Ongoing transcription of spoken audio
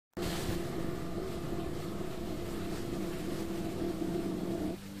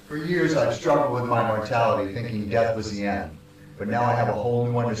For years, I've struggled with my mortality, thinking death was the end. But now I have a whole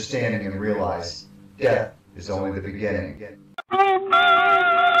new understanding and realize death is only the beginning. Which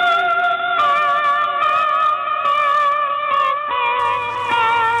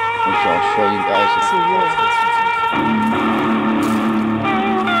I'll show you guys if you want.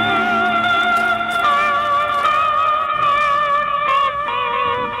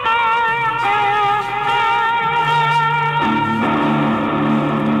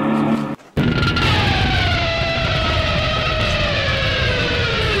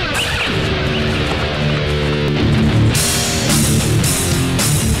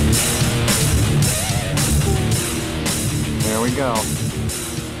 There we go.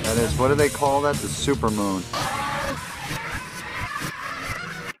 That is, what do they call that? The supermoon.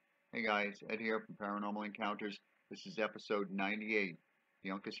 Hey guys, Ed here from Paranormal Encounters. This is episode 98, the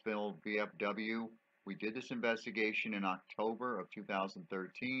Uncasville VFW. We did this investigation in October of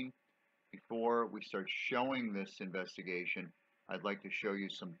 2013. Before we start showing this investigation, I'd like to show you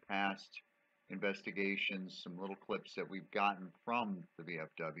some past investigations, some little clips that we've gotten from the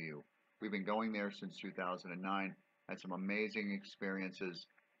VFW. We've been going there since 2009. Had some amazing experiences.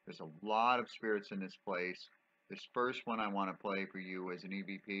 There's a lot of spirits in this place. This first one I want to play for you is an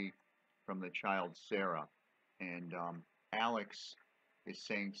EVP from the child Sarah. And Alex is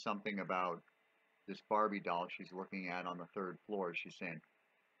saying something about this Barbie doll she's looking at on the third floor. She's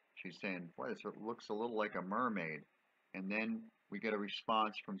saying, boy, this looks a little like a mermaid. And then we get a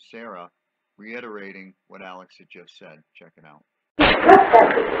response from Sarah reiterating what Alex had just said. Check it out.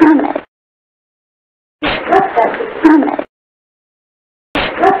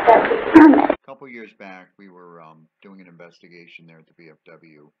 A couple years back, we were doing an investigation there at the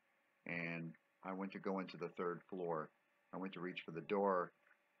VFW, and I went to go into the third floor. I went to reach for the door,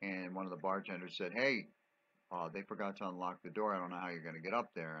 and one of the bartenders said, hey, they forgot to unlock the door. I don't know how you're going to get up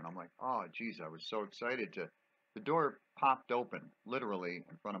there. And I'm like, oh, geez, I was so excited to. The door popped open, literally,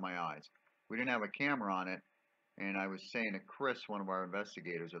 in front of my eyes. We didn't have a camera on it, and I was saying to Chris, one of our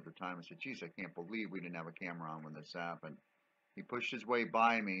investigators at the time, I said, geez, I can't believe we didn't have a camera on when this happened. He pushed his way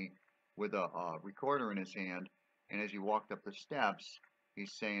by me with a recorder in his hand, and as he walked up the steps,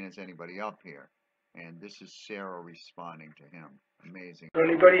 he's saying, is anybody up here? And this is Sarah responding to him. Amazing.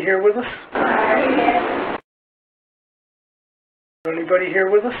 Anybody here with us? Anybody here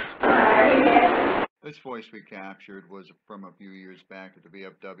with us? This voice we captured was from a few years back at the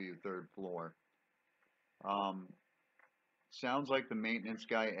VFW third floor. Sounds like the maintenance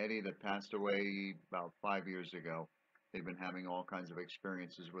guy, Eddie, that passed away about 5 years ago. They've been having all kinds of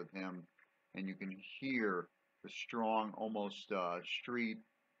experiences with him, and you can hear the strong, almost street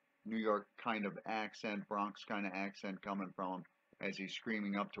New York kind of accent, Bronx kind of accent coming from him as he's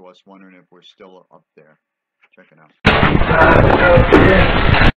screaming up to us, wondering if we're still up there. Check it out.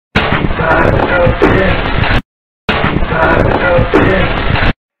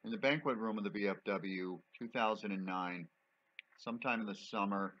 In the banquet room of the VFW, 2009, sometime in the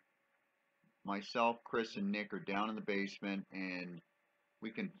summer, myself, Chris, and Nick are down in the basement, and we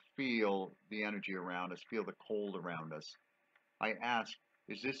can feel the energy around us, feel the cold around us. I ask,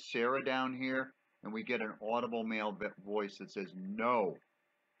 is this Sarah down here? And we get an audible male voice that says, no.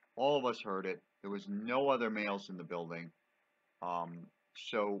 All of us heard it. There was no other males in the building.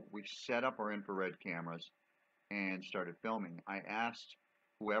 So we set up our infrared cameras and started filming. I asked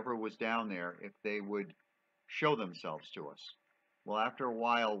whoever was down there if they would show themselves to us. Well, after a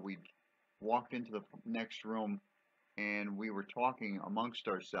while, we walked into the next room and we were talking amongst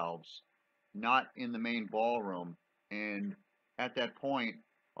ourselves, not in the main ballroom. And at that point,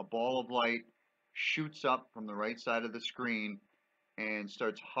 a ball of light shoots up from the right side of the screen and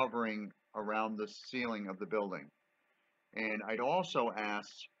starts hovering around the ceiling of the building. And I'd also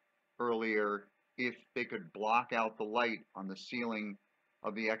asked earlier if they could block out the light on the ceiling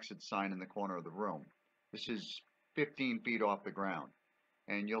of the exit sign in the corner of the room. This is 15 feet off the ground.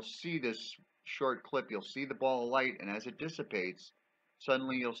 And you'll see this short clip, you'll see the ball of light, and as it dissipates,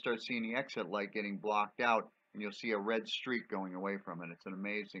 suddenly you'll start seeing the exit light getting blocked out, and you'll see a red streak going away from it. It's an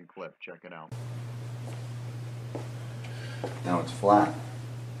amazing clip. Check it out. Now it's flat.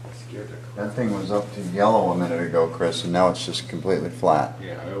 That thing was up to yellow a minute ago, Chris, and now it's just completely flat.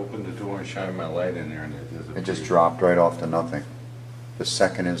 Yeah, I opened the door and shined my light in there, and it just dropped right off to nothing. The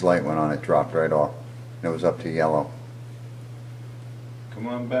second his light went on, it dropped right off, and it was up to yellow. Come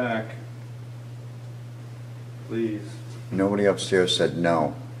on back, please. Nobody upstairs said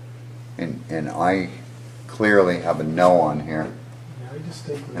no, and I clearly have a no on here.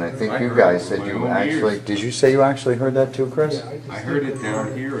 And I think you guys said you actually, did you say you actually heard that too, Chris? Yeah, I heard it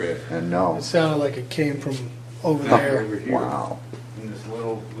down here. And no. It sounded like it came from over there. Over here. Wow. in this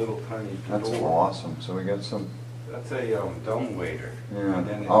little tiny That's door. awesome. So we got some. That's a dumb waiter. Yeah. And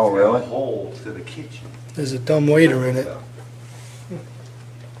then it's Oh, got really? a hole to the kitchen. There's a dumb waiter in it.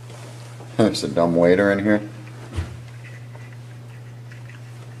 There's a dumb waiter in here.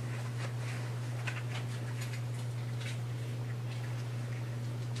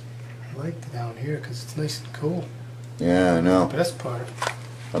 I like down here because it's nice and cool. Yeah, I know. Best part.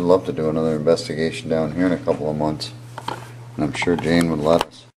 I'd love to do another investigation down here in a couple of months. And I'm sure Jane would let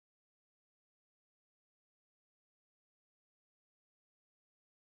us.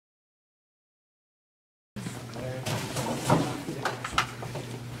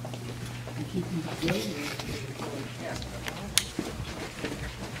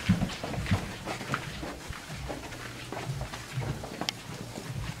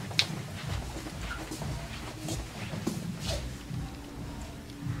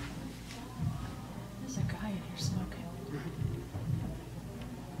 There's a guy in here smoking.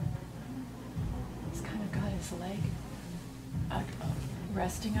 He's kind of got his leg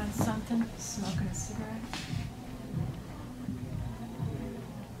resting on something, smoking a cigarette.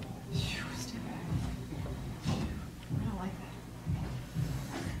 Phew, it's too bad. I don't like that.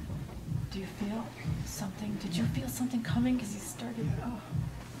 Do you feel something? Did you feel something coming? Because he started. Oh.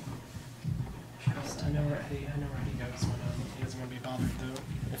 I know where Eddie goes when he doesn't want to be bothered though.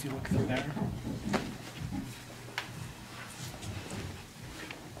 If you look through there.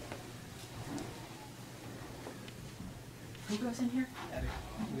 Who goes in here? Eddie,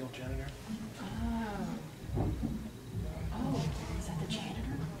 the old janitor. Oh. Oh, is that the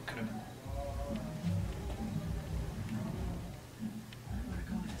janitor? Could have been. I don't want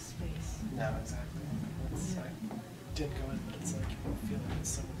to go into space. No, exactly. It's like, did go in, but it's like you feel like it's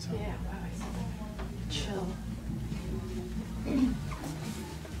someone's home. Yeah, wow, I see that. Chill.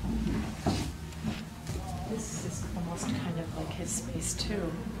 This is almost kind of like his space too.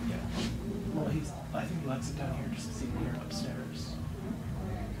 Yeah. Well, I think he likes it down here just to see clear upstairs.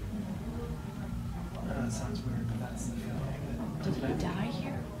 I know it sounds weird, but that's the feeling. Did he die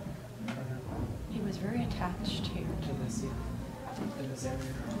here? I don't know. He was very attached here. To this, in this area.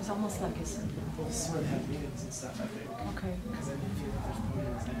 It was almost like his. Well, this is where they have meetings and stuff, I think. Okay. Because I didn't feel like there's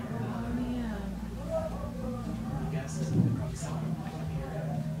meetings there. Oh yeah. I guess they probably sell them like in here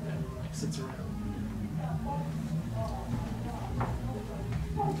and like sits around.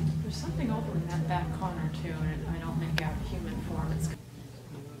 There's something over in that back corner too, and I don't make out human form. It's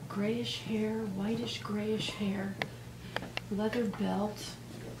grayish hair, whitish grayish hair, leather belt.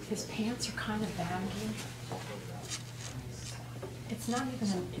 His pants are kind of baggy. It's not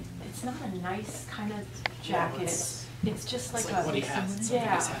even it's not a nice kind of jacket. It's just like, It's like what he has, it's something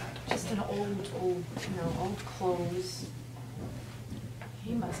yeah, he's had. just an old clothes.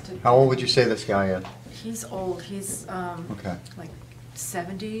 He must have. How old would you say this guy is? He's old. He's Okay. like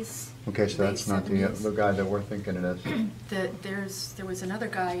 70s. Okay, so that's late not 70s. the guy that we're thinking it is. There was another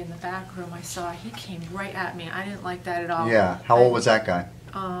guy in the back room I saw. He came right at me. I didn't like that at all. Yeah. How old was that guy?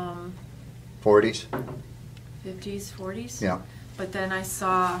 40s? 50s, 40s. Yeah. But then I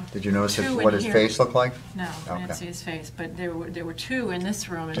saw. Did you notice two what in his here. face looked like? No, I didn't Okay. see his face. But there were two in this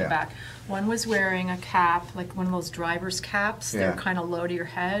room in Yeah. the back. One was wearing a cap, like one of those driver's caps. They're Yeah. kind of low to your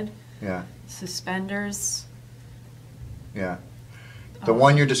head. Yeah. Suspenders. Yeah. The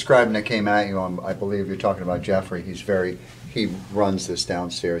one you're describing that came at you, I believe you're talking about Jeffrey. He runs this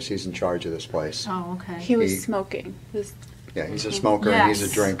downstairs. He's in charge of this place. Oh, okay. He was He- smoking. Yeah, he's a smoker and he's a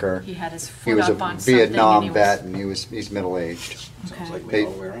Yes. drinker. He had his He foot was a up on something. Vietnam and vet and he's middle-aged. Okay.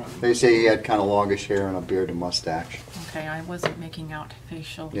 They say he had kind of longish hair and a beard and mustache. Okay, I wasn't making out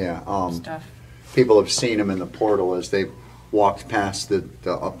facial Yeah, stuff. people have seen him in the portal as they've walked past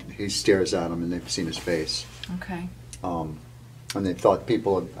he stares at them and they've seen his face. Okay. And they thought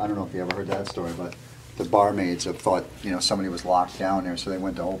I don't know if you ever heard that story, but the barmaids have thought, somebody was locked down there, so they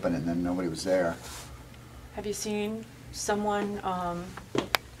went to open it and then nobody was there. Have you seen someone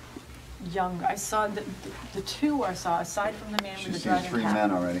young? I saw the two I saw, aside from the man with She's the seen dragon 3 cap.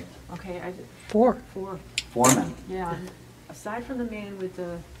 men already. Okay, Four. 4. 4 men. Yeah. Aside from the man with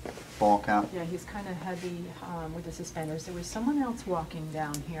the, Ball cap. yeah, he's kind of heavy with the suspenders. There was someone else walking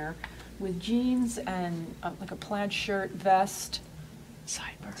down here with jeans and like a plaid shirt, vest,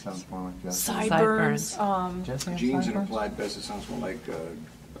 That sounds more like Jesse. sideburns, Jesse? Jeans and a plaid vest, it sounds more like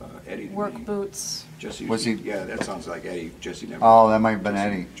Eddie to work me. boots. Jesse, Was he- yeah, that sounds like Eddie. Jesse never. Oh, that might have been Jesse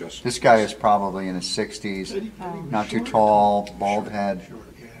Eddie. just- This guy is probably in his 60s, not too tall, bald head,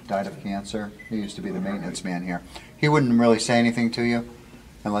 died of cancer. He used to be the maintenance man here. He wouldn't really say anything to you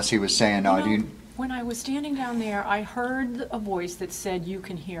unless he was saying, "No, do you?" When I was standing down there, I heard a voice that said, "You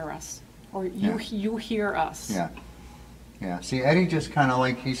can hear us," or Yeah. you hear us." Yeah. Yeah, see, Eddie just kind of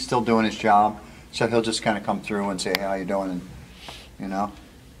like, he's still doing his job, so he'll just kind of come through and say, hey, how you doing, and, you know?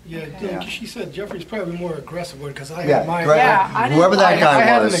 Yeah, Yeah. like she said, Jeffrey's probably more aggressive one, because I Yeah, had my... right. Yeah, I didn't- Whoever that I guy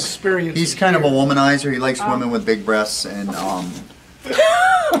haven't was, experienced he's it kind of a here. womanizer, he likes women with big breasts, and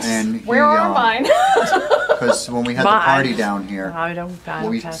and Where are mine? Because when we had the Mine. party down here, I don't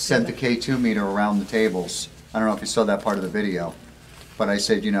we pass sent the it. K2 meter around the tables. I don't know if you saw that part of the video, but I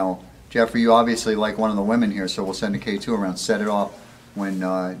said, you know, Jeffrey, you obviously like one of the women here, so we'll send the K2 around, set it off when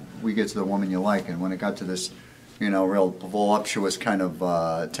we get to the woman you like. And when it got to this, you know, real voluptuous kind of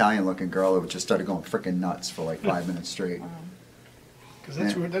Italian-looking girl, it just started going freaking nuts for like 5 minutes straight. Because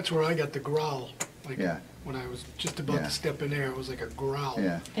Yeah. that's where I got the growl. Like, Yeah. when I was just about Yeah. to step in there, it was like a growl.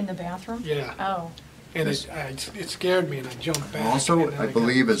 Yeah. In the bathroom? Yeah. Oh. And it scared me, and I jumped back. Also, and then I got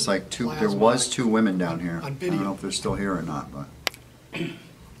believe it's like there was two women down here. on I video. don't know if they're still here or not, but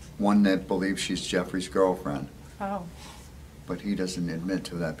one that believes she's Jeffrey's girlfriend, Oh, but he doesn't admit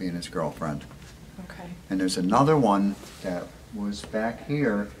to that being his girlfriend. okay. And there's another one that was back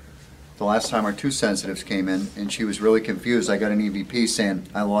here the last time our two sensitives came in, and she was really confused. I got an EVP saying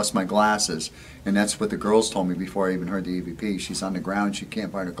I lost my glasses, and that's what the girls told me before I even heard the EVP. She's on the ground, she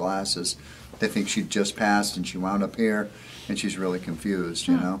can't find her glasses. They think she just passed and she wound up here, and she's really confused,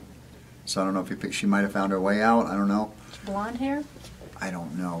 you know? So I don't know if she might have found her way out, I don't know. Blonde hair? I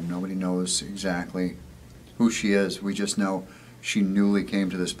don't know. Nobody knows exactly who she is. We just know she newly came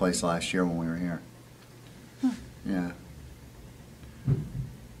to this place last year when we were here. Yeah.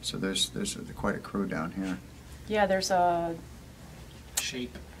 So there's quite a crew down here. Yeah, there's a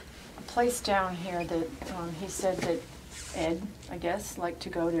Shape. place down here that he said that Ed, I guess, liked to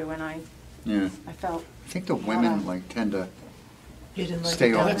go to, and I Yeah. felt. I think the women like tend to You didn't like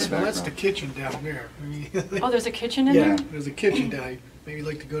stay it off down the there? That's the background. kitchen down there. I mean, Oh, there's a kitchen in yeah, there? there's a kitchen down. Maybe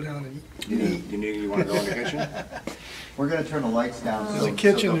like to go down and eat. You want to go in the kitchen? We're gonna turn the lights down. There's so- a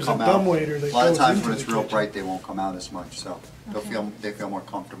kitchen, so they'll there's a come out. dumbwaiter that A lot of goes times into when it's the real kitchen. bright, they won't come out as much, so they feel more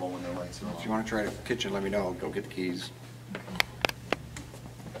comfortable when their lights are If on. you want to try the kitchen, let me know. Go get the keys.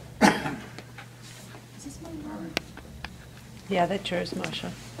 Yeah, that's yours,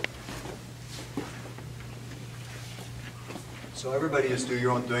 Masha. So everybody just do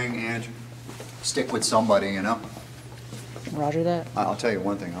your own thing and stick with somebody, you know? Roger that. I'll tell you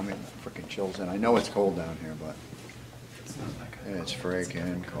one thing, I'm getting freaking chills in. I know it's cold down here, but it's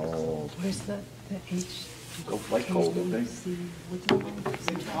freaking cold. Where's the H? Go flight cold, don't they? It's them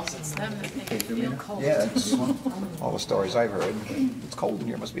that make it feel cold. Yeah, that's one. All the stories I've heard, it's cold in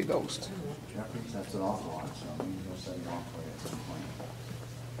here, must be a ghost. Jeffries, that's an awful lot, so I'm gonna go set it off for you at some point.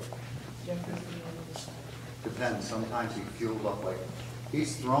 Depends, sometimes he fueled up like,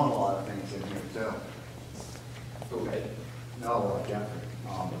 he's thrown a lot of things in here too. Go ahead. No, Jeffrey.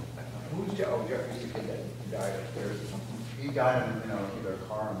 Who's Joe? Oh, Jeffrey's the kid that died upstairs or something. He died in, you know, either a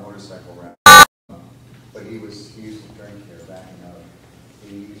car or motorcycle wreck. But he used to drink here back in the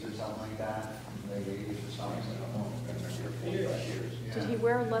 80s or something like that, late 80s or something. Did he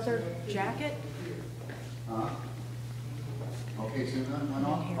wear a leather jacket? Okay, so that went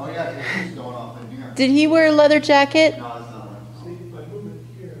off? Oh, yeah, it's going off in here. Did he wear a leather jacket? No, it's not.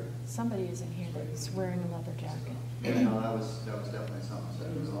 Somebody is in here that's wearing a leather jacket. Yeah, no, that was definitely something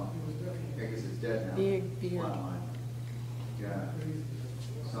that was off. Because it's dead now. Big beard. Flatline. Yeah.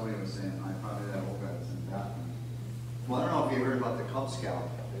 Somebody was saying, I probably that old guy was in the bathroom. Well, I don't know if you heard about the Cub Scout.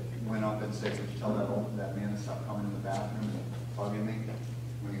 Went up and said, could you tell that man to stop coming in the bathroom and bugging me?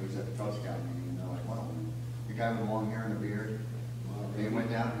 When he was at the Cub Scout meeting, and they're like, well, the guy with the long hair and a beard. They went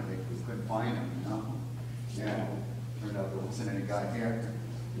down and they couldn't find him, you know? Yeah. Turned out there wasn't any guy here.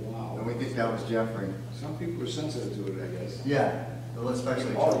 Wow. And we think that was Jeffrey. Some people are sensitive to it, I guess. Yeah, well,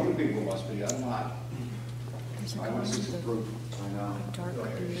 especially. All you people must be, I'm not. There's a I guy want to see with some a proof. I know. dark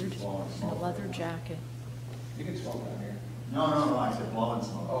beard and a leather jacket. You can smoke down here. No, I said blowing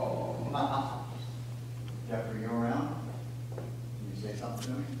smoke. Oh. Jeffrey, you around? Can you say something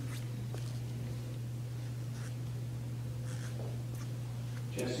to me?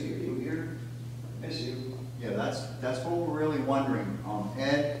 Jesse, are you here? Miss you. Yeah, that's what we're really wondering.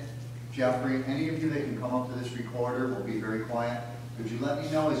 Ed, Jeffrey, any of you that can come up to this recorder will be very quiet. Could you let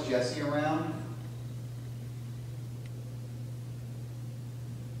me know, is Jesse around?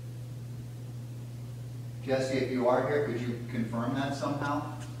 Jesse, if you are here, could you confirm that somehow?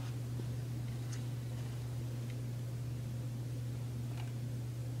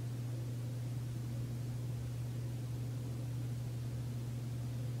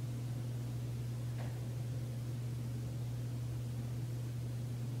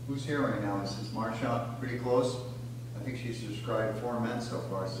 Who's here right now? Is Marsha pretty close? I think she's described 4 men so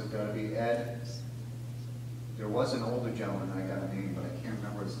far, so it's got to be Ed, there was an older gentleman, I got a name, but I can't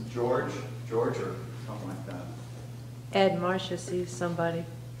remember, it's George or something like that. Ed Marcia sees somebody.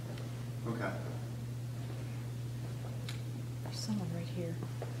 Okay. There's someone right here,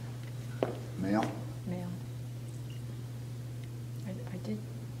 Male? male. I did,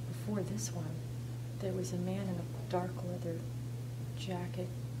 before this one, there was a man in a dark leather jacket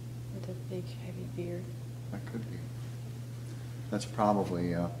with a big heavy beard. That could be. That's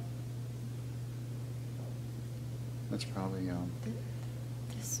probably, Th-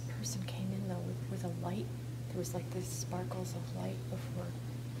 This person came in though with a light. There was like these sparkles of light before.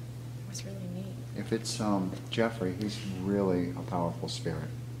 It was really neat. if it's, Jeffrey, he's really a powerful spirit.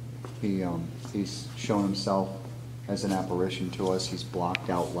 He's shown himself as an apparition to us. He's blocked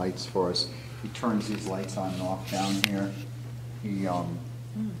out lights for us. He turns these lights on and off down here.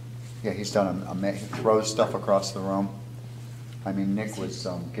 Yeah, he's done he throws stuff across the room. I mean, Nick was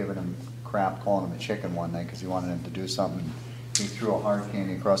giving him crap, calling him a chicken one night because he wanted him to do something. He threw a hard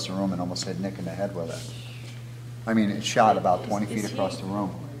candy across the room and almost hit Nick in the head with it. I mean, it shot about 20 feet across the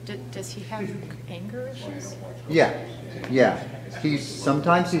room. Does he have anger issues? Yeah, yeah.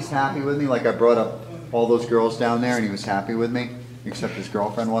 Sometimes he's happy with me, like I brought up all those girls down there and he was happy with me, except his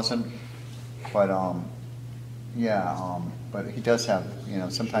girlfriend wasn't. But, but he does have,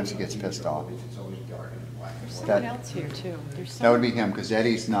 sometimes he gets pissed off. There's someone else here too. That would be him, because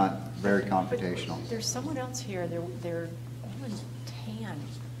Eddie's not very confrontational. There's someone else here. They're all in tan.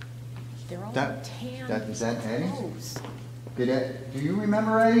 They're all That- in tan. is that Eddie? clothes. Do you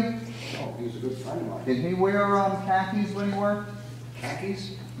remember Eddie? Oh, he was a good friend of mine. Did he wear khakis when he worked?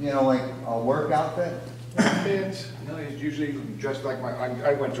 Khakis? Like a work outfit? No, he's usually dressed like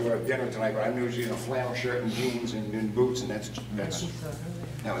I went to a dinner tonight, but I'm usually in a flannel shirt and jeans and boots, and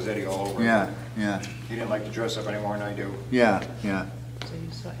that was Eddie all over. Yeah. He didn't like to dress up any more than I do. Yeah. So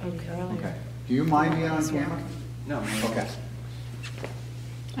you saw Eddie earlier. Okay. Do you mind being on camera? No. Okay.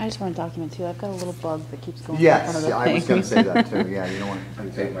 I just want to document too. I've got a little bug that keeps going in Yes, front of the I was thing. going to say that too. Yeah, you don't want I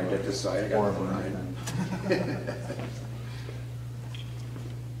to take my get this side. I got horrible. mine.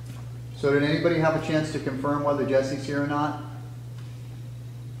 So did anybody have a chance to confirm whether Jesse's here or not?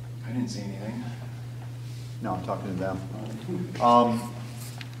 I didn't see anything. No, I'm talking to them.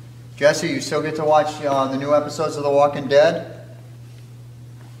 Jesse, you still get to watch the new episodes of The Walking Dead?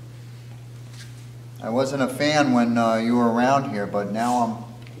 I wasn't a fan when you were around here, but now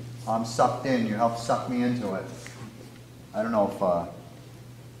I'm sucked in. You helped suck me into it. I don't know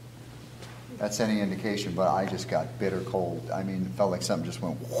if that's any indication, but I just got bitter cold. I mean, it felt like something just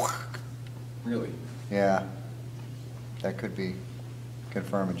went whack. Really? Yeah. That could be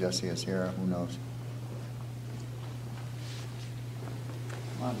confirming Jesse is here. Who knows?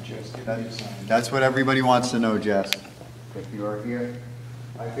 Come on, Jess, give me a sign. That's what everybody wants to know, Jess. If you are here,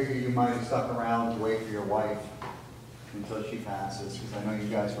 I figure you might have stuck around to wait for your wife until she passes, because I know you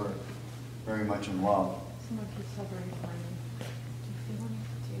guys were very much in love. Someone keeps hovering behind me.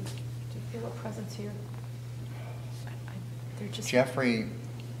 Do you feel a presence here? They're just Jeffrey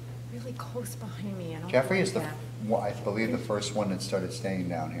really close behind me. And Jeffrey is I believe, the first one that started staying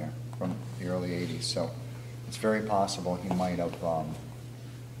down here from the early 80s, so it's very possible he might have,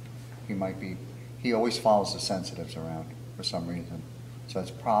 he always follows the sensitives around for some reason, so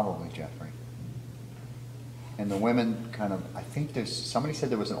it's probably Jeffrey. And the women kind of, I think somebody said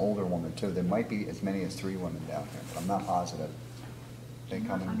there was an older woman too. There might be as many as 3 women down here, but I'm not positive. They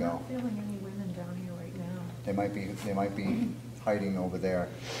come and I'm go. not feeling any women down here right now. They might be hiding over there.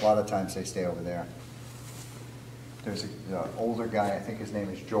 A lot of times they stay over there. There's an older guy, I think his name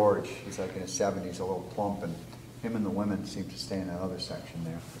is George. He's like in his 70s, a little plump, and him and the women seem to stay in that other section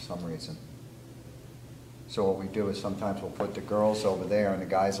there for some reason. So what we do is sometimes we'll put the girls over there and the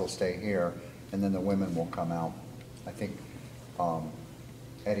guys will stay here, and then the women will come out. I think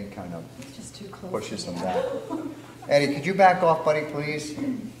Eddie kind of It's just too close. pushes them back. Eddie, could you back off, buddy, please?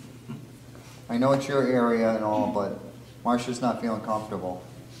 I know it's your area and all, but Marcia's not feeling comfortable.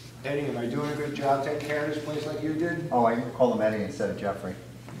 Eddie, am I doing a good job taking care of this place like you did? Oh, I called him Eddie instead of Jeffrey.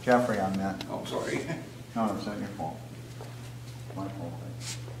 Jeffrey on that. Oh, sorry. No, it's not your fault. My fault.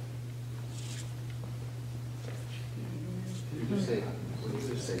 Did you say, what did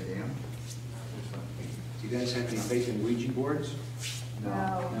you just say, Dan? Do you guys have any faith in Ouija boards? No.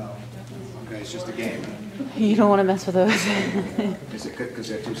 No. Okay, it's just a game. You don't want to mess with those. Is it because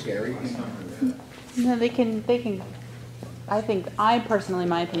they're too scary? No, they can, I personally,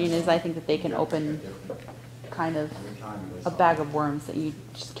 my opinion is I think that they can open kind of a bag of worms that you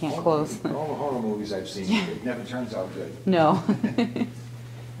just can't close. All the horror movies I've seen, it never turns out good. No.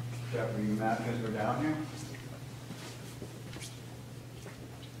 Jeff, were you mad because we're down here?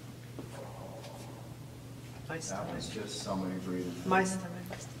 My That stomach. was just somebody breathing. My stomach.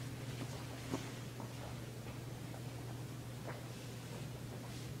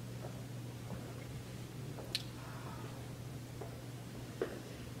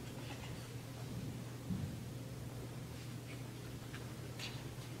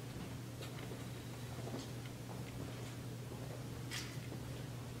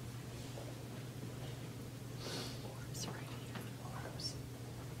 Arms right here. Arms.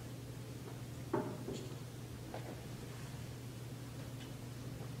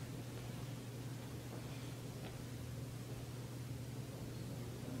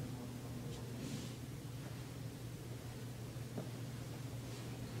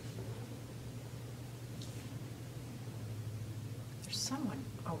 There's someone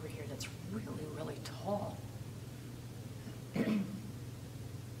over here that's really, really tall.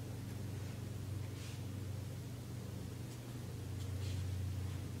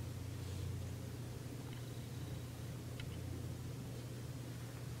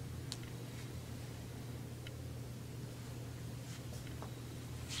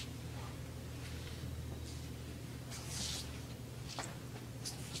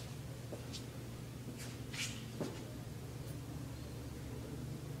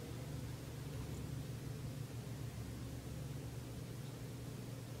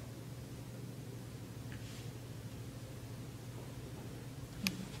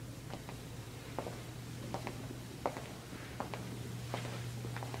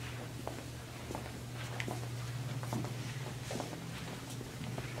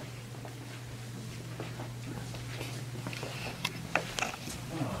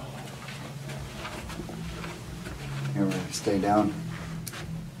 Here, we're gonna stay down.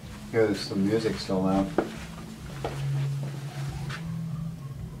 Here, there's some music still out.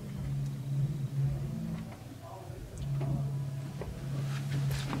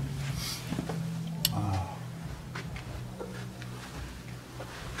 Oh.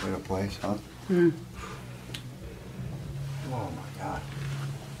 What a place, huh? Hmm. Oh my God.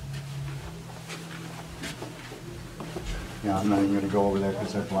 Yeah, I'm not even gonna go over there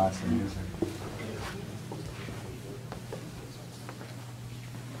because they're blasting music.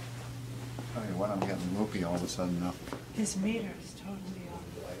 Tell you what, I'm getting loopy all of a sudden now. His meter is totally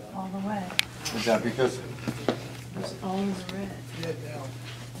off, all the way. Is that because? It's all in the red, Dead now.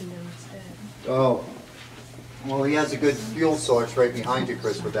 and now it's dead. Oh, well, he has a good fuel source right behind you,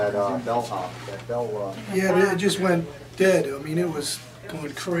 Chris, with that bellhop, that bell. Yeah, but it just went dead. I mean, it was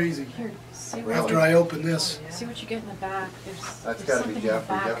going crazy. Here, see what After you, I opened this. see what you get in the back. There's, That's there's got to something be in the Jeffrey.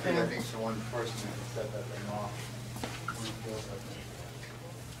 back Jeffrey, I there. think, is the one person that set that thing off.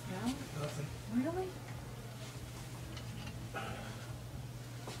 No? Nothing. Really?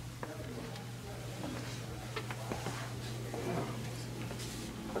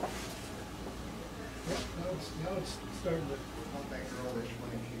 Now it's started to,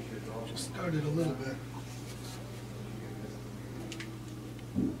 just started a little bit.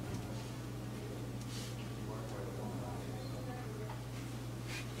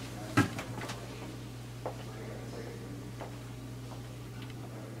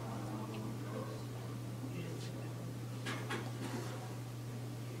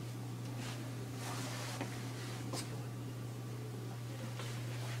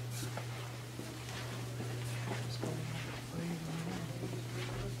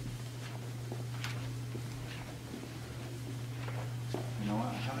 You know what?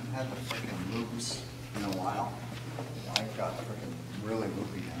 I haven't had the freaking loops in a while. I got freaking really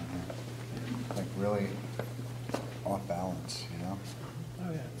loopy down here. Like really off balance, you know?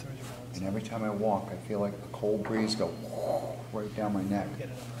 Oh, yeah, it's already balanced. And every time I walk, I feel like a cold breeze go right down my neck. Get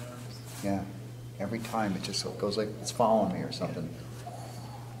it on my arms. Yeah. Every time it just goes like it's following me or something.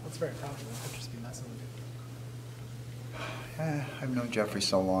 That's very powerful. It could just be messing with you. I've known Jeffrey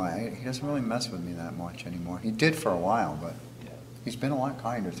so long. He doesn't really mess with me that much anymore. He did for a while, but Yeah. he's been a lot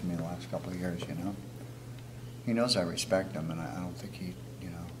kinder to me the last couple of years, you know? He knows I respect him, and I don't think he,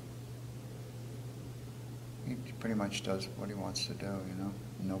 you know, he pretty much does what he wants to do, you know?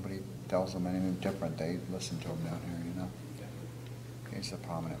 Nobody tells him anything different. They listen to him down here, you know? He's a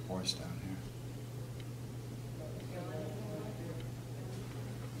prominent voice down here.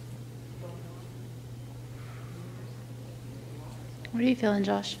 What are you feeling,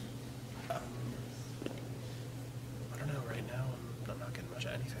 Josh? I don't know, right now I'm not getting much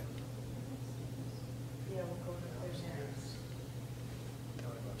of anything. Then we go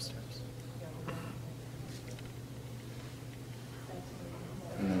upstairs.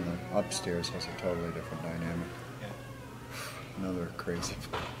 And then the upstairs has a totally different dynamic. Yeah. Another crazy.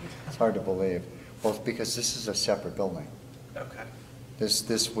 It's hard to believe. Well, because this is a separate building. Okay.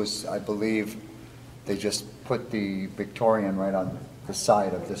 This was, I believe, they just put the Victorian right on the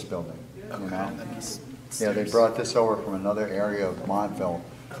side of this building, you know? Yeah, they brought this over from another area of Montville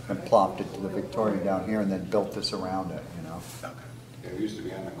and plopped it to the Victorian down here and then built this around it, you know? It used to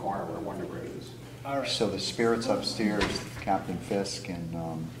be on the corner where Wonder Bread is. All right. So the spirits upstairs, Captain Fisk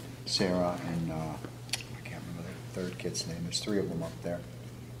and Sarah and I can't remember the third kid's name. There's 3 of them up there.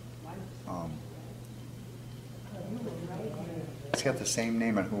 It's got the same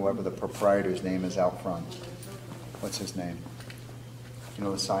name and whoever the proprietor's name is out front. What's his name? You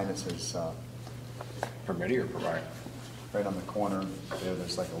know the sign that says Permittee or provide? right on the corner there.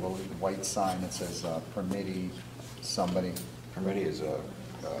 There's like a little white sign that says permittee somebody. Permittee is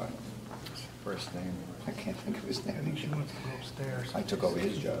First name. I can't think of his I think name. she wants to go upstairs. I took over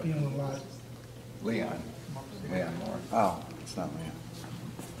his job. Being a lot. Leon Moore. Oh, it's not Leanne.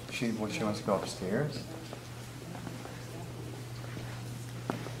 She wants to go upstairs?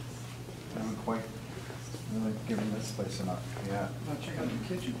 I haven't quite really given this place enough. Yeah. Want to check out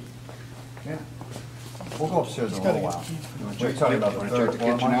the kitchen? Yeah. We'll go upstairs in a Just little gotta while. get keys. You wanna We're check- talking about you the wanna third check the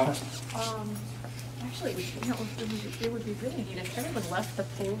floor, kitchen out? Martha? Actually, it would be really neat if everyone left the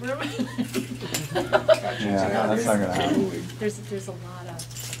pool room. Yeah, that's not gonna happen. There's a lot of.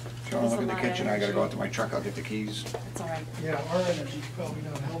 If you wanna look in the kitchen, I gotta go out to my truck, I'll get the keys. That's all right. Yeah, our energy's probably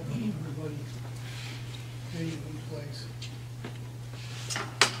not helping everybody getting in place.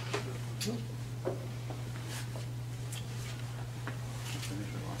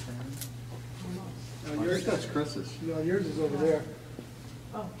 No, yours, That's Chris's. no, yours is over there,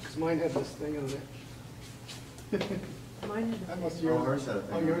 Oh, because mine had this thing on it. mine That must Oh, hers had a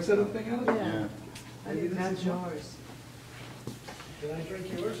thing Oh, on yours it. had a thing on it? Yeah. I didn't have yours. Did I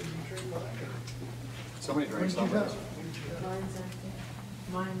drink yours or did you drink mine? Somebody What drinks did you some of have? this. Mine's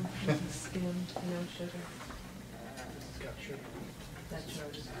active. Mine is skimmed, no sugar. It's got sugar. That's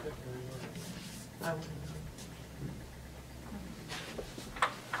yours. I wouldn't know.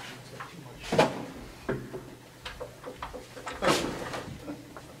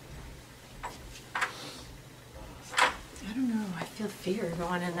 I don't know, I feel fear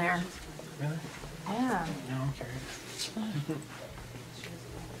going in there. Really? Yeah. No, I'm curious.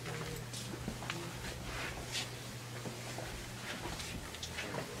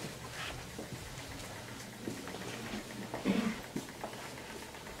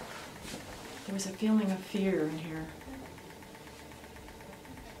 There was a feeling of fear in here.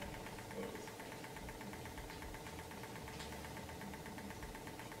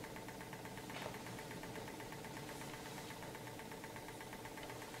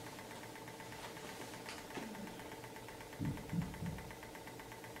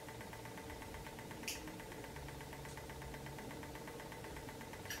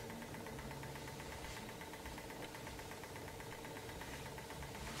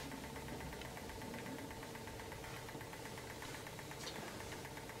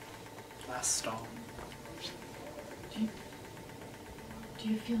 Last stall. Do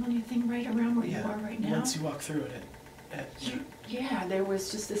you feel anything right around where you are right now? Once you walk through it, Yeah, there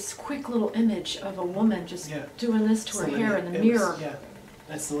was just this quick little image of a woman just Yeah. doing this to her somebody- hair in the it was- mirror. Yeah,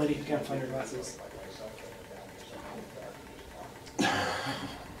 that's the lady who can't find her glasses.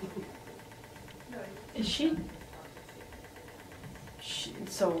 Is she?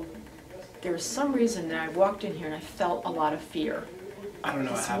 So there's some reason that I walked in here and I felt a lot of fear. I don't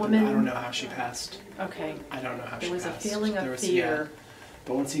know what This happened. I woman- don't know how she passed. Okay. I don't know how she There was a passed. feeling There of was- fear. yeah.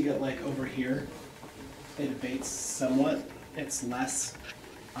 But once you get like over here, it abates somewhat. It's less.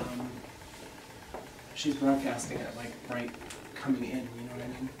 She's broadcasting it like right coming in. You know what I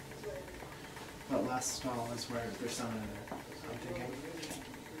mean? That last stall is where there's someone in there. I'm thinking.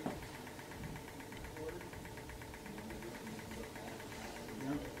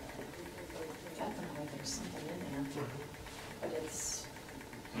 No. Definitely there's something in there. But it's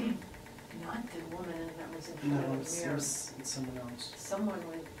not the woman that was in front No, of it's, the mirror. it's someone else. Someone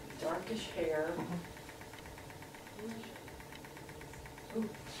with darkish hair. Ooh,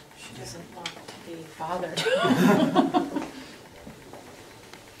 she doesn't want to be bothered.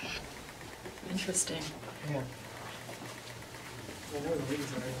 Interesting. Yeah. I know the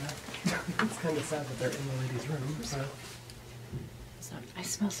ladies are in there. It's kind of sad that they're in the ladies' room. So. I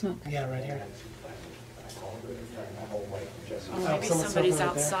smell smoke. Yeah, right here. Oh, maybe someone's somebody's smoking right there.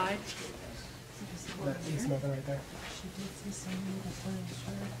 outside. He's smoking right there.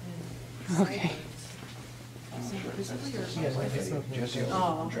 Okay. Yeah, like he's smoking. Jesse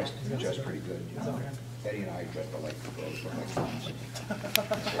Oh, okay. dressed pretty good. You know? Eddie and I dressed alike for those, but like.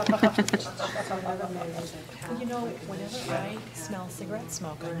 You know, whenever I smell cigarette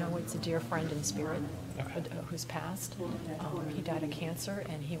smoke, I know it's a dear friend in spirit who's passed. He died of cancer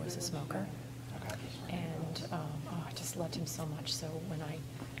and he was a smoker. And I just loved him so much. So when I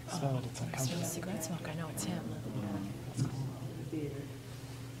Smell it, it's smell uncomfortable. cigarette smoke, I know it's him.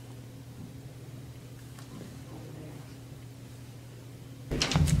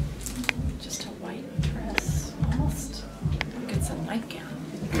 Just a white dress, almost like it's a nightgown.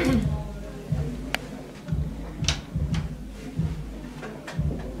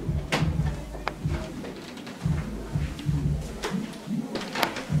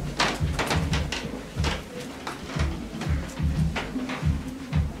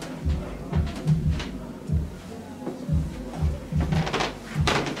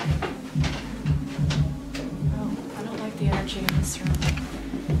 I don't like the energy in this room.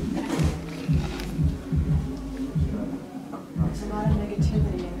 There's a lot of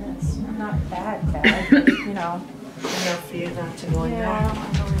negativity in this. Not bad, but you know. Enough for you not to go in there. Yeah, I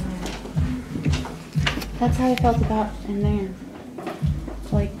don't know. That's how I felt about in there.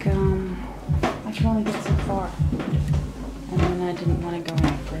 Like, I could only get so far. And then I didn't want to go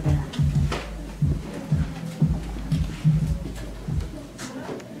any further.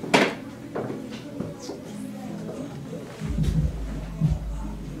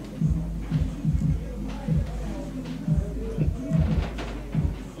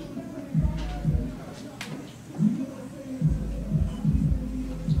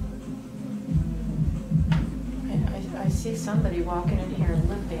 I see somebody walking in here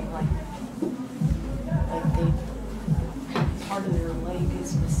limping, like they, part of their leg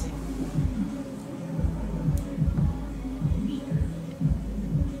is missing.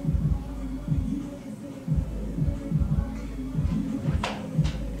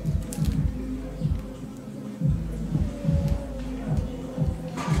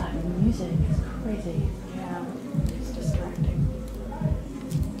 That music is crazy. Yeah, it's distracting.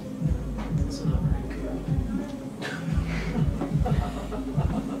 It's not very cool.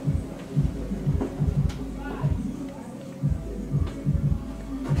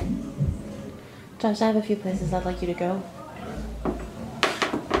 Josh, I have a few places I'd like you to go.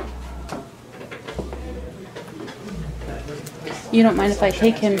 You don't mind if I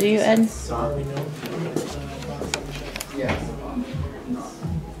take him, do you, Ed? So we know box on the shelf. Yes.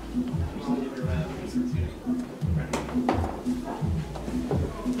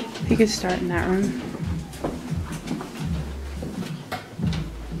 You could start in that room.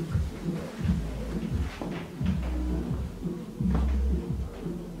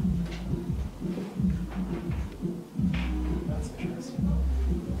 That's interesting.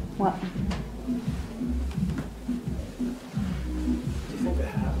 What? Do you think the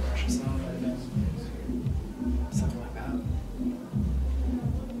hat brushes on it? Something like that.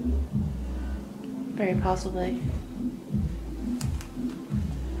 Very possibly.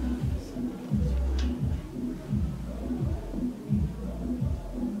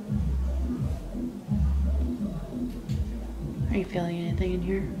 Are you feeling anything in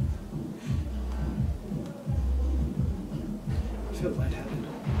here? I feel lightheaded.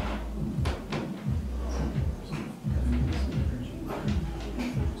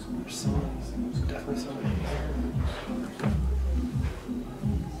 There's someone, definitely someone here.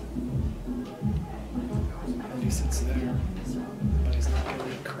 And he sits there, but he's not giving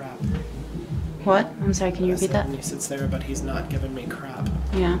me crap. What? I'm sorry, can you repeat that? And he sits there, but he's not giving me crap.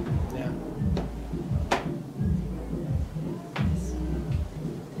 Yeah. Yeah.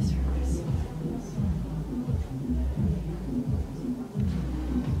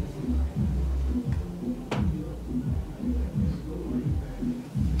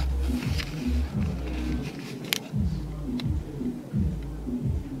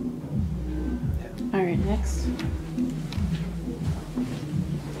 All right, next.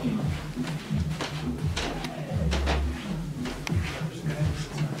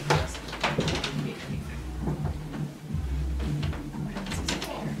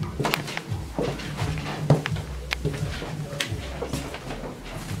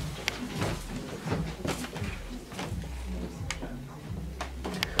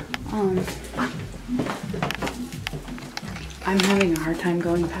 I'm having a hard time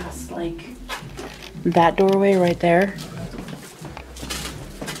going past, like, that doorway right there.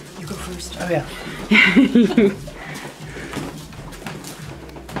 You go first. Oh yeah.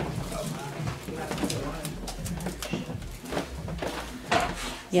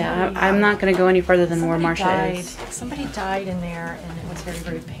 Yeah, I'm not gonna go any further than where Marsha is. Somebody died in there, and it was very,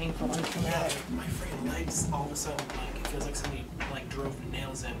 very painful and traumatic. My free legs, all of a sudden, like, it feels like somebody, like, drove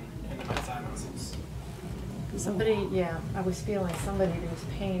nails into my thigh muscles. Somebody, yeah, I was feeling somebody, there was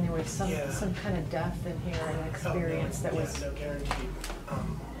pain, there was Yeah. some kind of death in here, an experience that was. Yeah, no guarantee.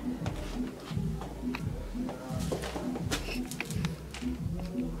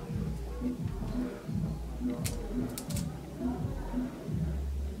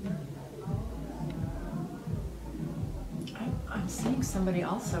 seeing somebody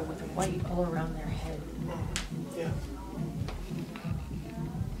also with white all around their head. Yeah.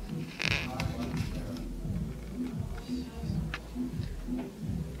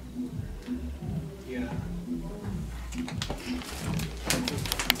 Yeah.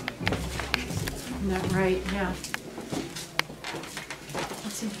 Isn't that right? Yeah.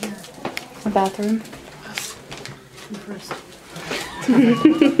 What's in here? A bathroom. You first.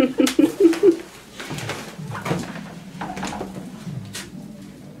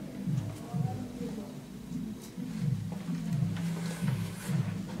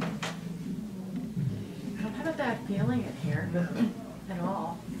 I don't have a bad feeling in here No. at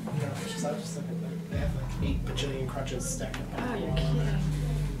all. No, it's just, I was just looking at them. They have like 8 bajillion crutches stacked up. Oh, on the you're wall in there.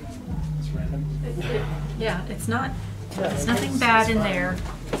 kidding. It's random. Yeah, it's not, Yeah, there's nothing it's bad in fine. there.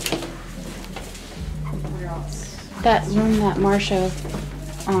 Where else? That room that Marcia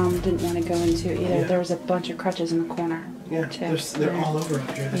didn't want to go into either. Yeah. There was a bunch of crutches in the corner. Yeah, too. they're all over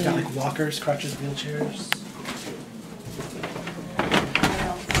up here. They've got Yeah. like walkers, crutches, wheelchairs.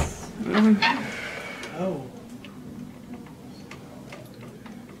 Oh.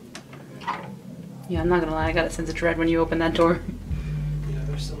 Yeah, I'm not gonna lie, I got a sense of dread when you opened that door. Yeah,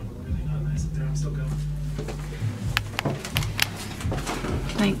 there's someone really not nice up there. I'm still going.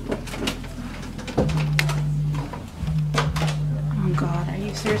 Like, oh god, are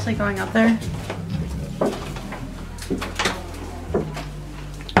you seriously going up there?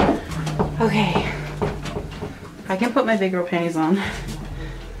 Okay. I can put my big girl panties on.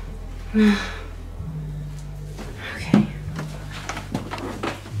 Okay.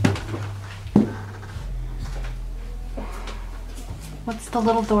 What's the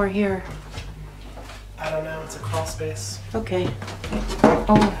little door here? I don't know. It's a crawl space. Okay.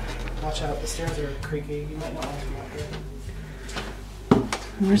 Oh, Watch out. The stairs are creaky. You might not want to go up there.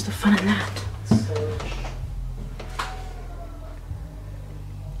 where's the fun in that? Storage.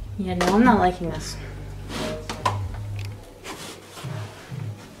 Yeah, no, I'm not liking this.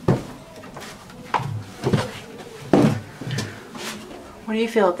 What do you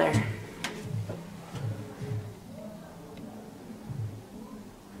feel up there?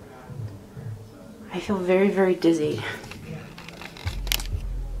 I feel very, very dizzy.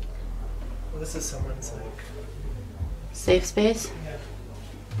 Well, this is someone's like. Safe space? Yeah.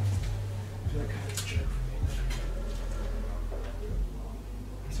 I feel like I have to check for me.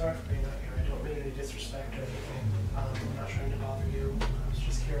 I'm sorry for being out here. I don't mean any disrespect or anything. I'm not trying to bother you. I was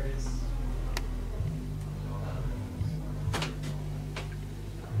just curious.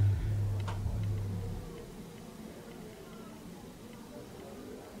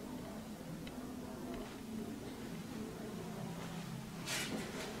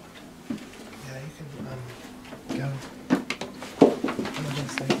 Yeah, you can go. I'm gonna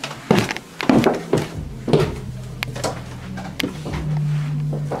stay.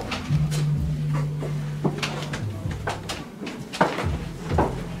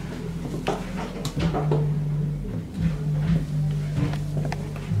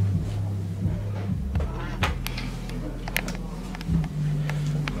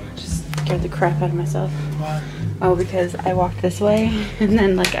 Just scared the crap out of myself. Why? Oh, because I walked this way and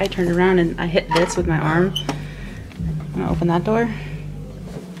then like I turned around and I hit this with my arm. I'm gonna open that door.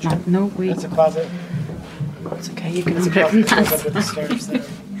 No, wait. That's a closet. It's okay, you can It's a open it closet from that goes up that to the side. stairs there.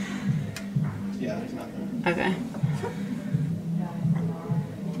 Yeah, there's nothing. Okay.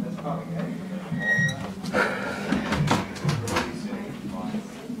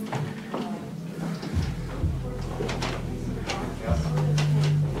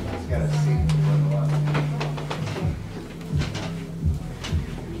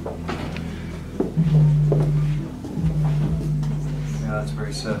 Yeah, that's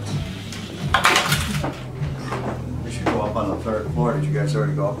very sad. We should go up on the 3rd floor. Did you guys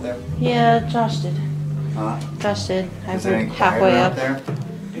already go up there? Yeah, Josh did. Huh? Josh did. I Is it any went halfway quieter up. there?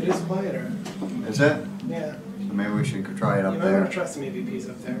 It is quieter. Is it? Yeah. So maybe we should try it You up might want to there. try some EVPs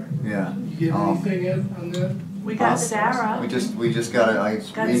up there. Yeah. You get anything in on that? We Huh? got Sarah. We just got to,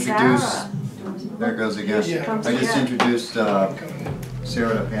 Got we introduced, Sarah. there it goes again. Yeah. I just introduced I'm coming in.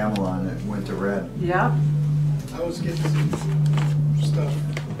 Sarah to Pamela and it went to red. Yep. I was getting some stuff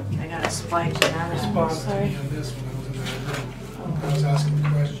I got a spike in that. response to me on this when I was in that room. I was asking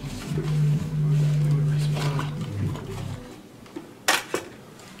questions. They would respond.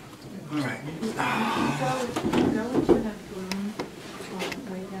 All right. Go into that room,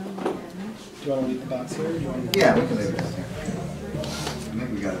 way down there. Do you want to leave the box here? Or do you want to... Yeah, we can leave it in here. I think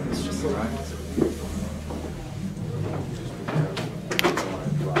we got it. It's just right.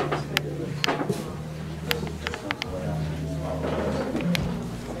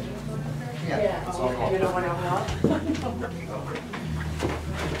 Yeah. You don't want to help?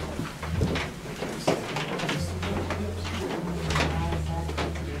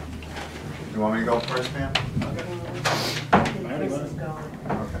 You want me to go first, ma'am? I already went.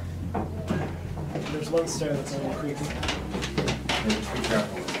 Okay. There's one stair that's already creaky. Hey, just be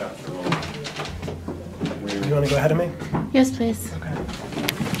careful with that. You want to go ahead of me? Yes, please. Okay.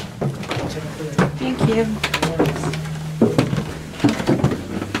 I'll take it through. Thank you. No worries.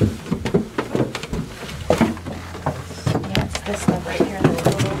 Yeah, it's this stuff right here, the little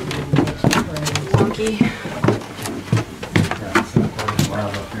wonky. Yeah, it's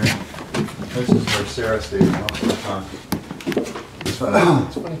loud up here. This is where Sarah stays most of the time. It's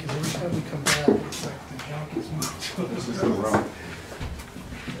funny because every time we come back, it's like the junk is moved. This is the room.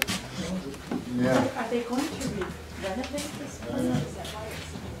 Yeah. Are they going to renovate this place? Is that why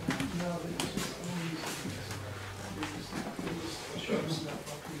it's?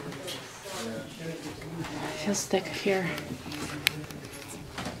 Feels thick here.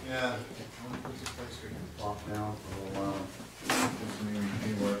 Yeah. This is a place we can plop down for a little while. Do some EMT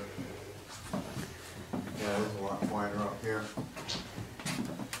work. Yeah, there's a lot quieter up here.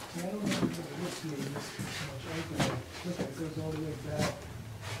 I don't know if it looks to me this much. I think look, it goes all the way back.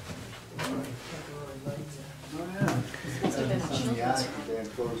 Oh, yeah. Must have been a It's on the children's attic, they had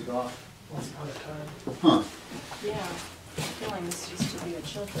closed off. Once upon a time. Huh. Yeah, I feel like this used to be a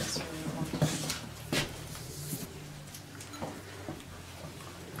children's room at one time.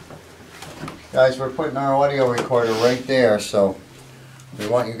 Guys, we're putting our audio recorder right there, so we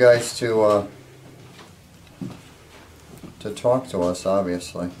want you guys to talk to us,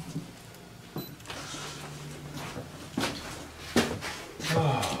 obviously.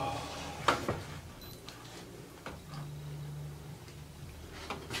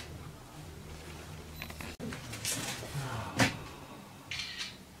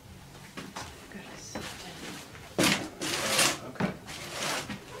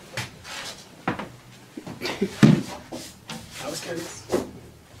 I was curious.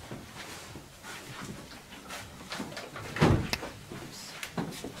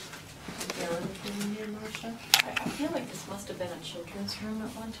 I feel like this must have been a children's room at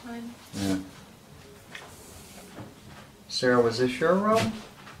one time. Yeah. Sarah, was this your room?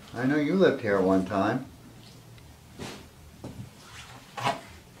 I know you lived here at one time.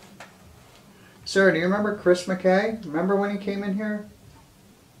 Sarah, do you remember Chris McKay? Remember when he came in here?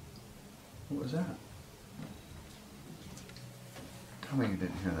 What was that? Tell me you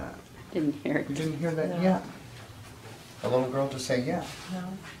didn't hear that. Didn't hear You it. didn't hear that No. yet? A little girl just say yeah. No.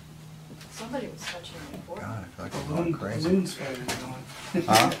 Somebody was touching my board. God, I feel like I'm going crazy. Balloon's fighting going.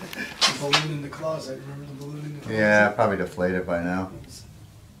 Huh? The balloon in the closet. Remember the balloon in the closet? Yeah, probably deflated by now.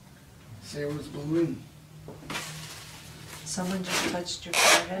 Sarah's balloon. Someone just touched your And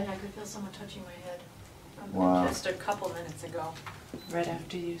forehead I could feel someone touching my head. Wow. Just a couple minutes ago. right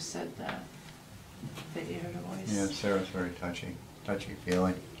after you said that you heard a voice. Yeah, Sarah's very touchy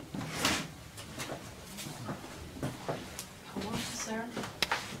feeling. How old is Sarah?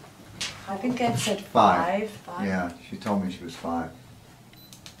 I think Ed said 5. 5? Yeah, she told me she was 5.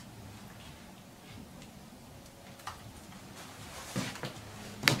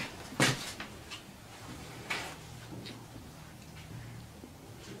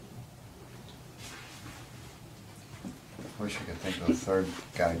 I wish I could think of the third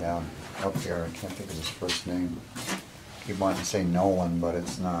guy down up here. I can't think of his first name. Keep wanting to say Nolan, but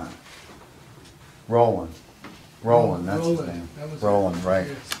it's not. Roland. Roland, that's his Roland, name. that was it. Roland, right.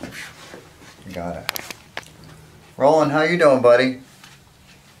 Yes. You got it. Roland, how you doing, buddy?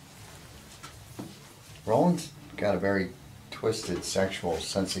 Roland's got a very twisted sexual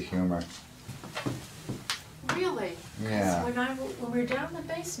sense of humor. Really? 'Cause Yeah. when we were down in the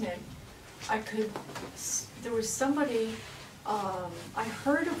basement, there was somebody, I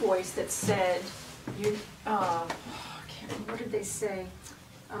heard a voice that said, I can't remember, what did they say?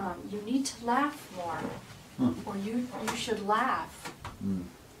 You need to laugh more, or you should laugh. Mm.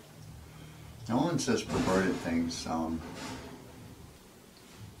 Nolan says perverted things. All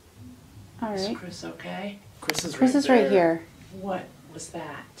Is right. Chris okay? Chris is Chris is right there. here. What was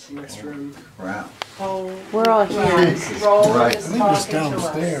that? Next room. Crap. Oh, We're all here. Jesus Roland Christ. I is think it was talking to us.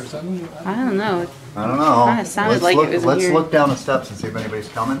 downstairs. I don't know. I don't know. I don't know. Kinda sounded Let's like look, it was let's weird. look down the steps and see if anybody's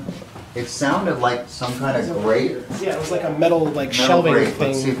coming. It sounded like some kind of grate. Yeah, it was like a metal like Metal shelving grate.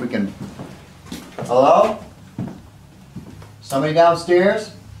 thing. Let's see if we can. Hello? Somebody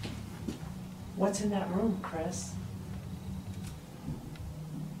downstairs? What's in that room, Chris?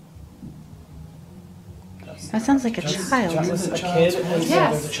 That sounds like a Just- child. It was a Child's kid voice. and Yes, there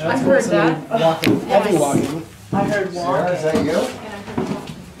was a child I heard and that. walking, heavy Yes. walking. I heard Sarah, walking. is that you? And I heard,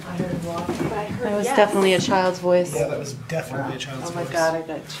 I heard walking. but I heard That was yes. definitely a child's voice. Yeah, that was definitely a child's Oh my voice. God, I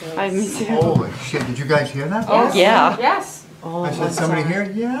got chills. Me too. Holy shit, did you guys hear that? Oh, yeah. Yes. all I on said, one somebody side.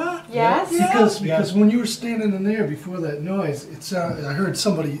 here? Yeah? Yes? Because when you were standing in there before that noise, I heard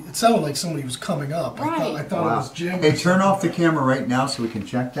somebody, it sounded like somebody was coming up. I thought it was Jim. Hey, turn off the camera right now so we can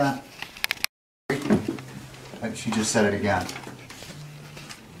check that. She just said it again.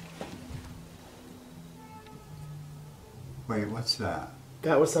 Wait, what's that?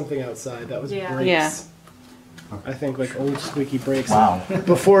 That was something outside. That was Yeah. brakes. Yeah. I think like old squeaky brakes. Wow.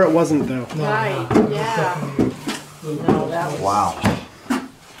 Before it wasn't though. Right, yeah. No, that was. Wow.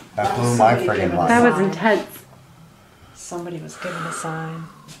 That blew my friggin' mind. That was intense. Somebody was giving a sign.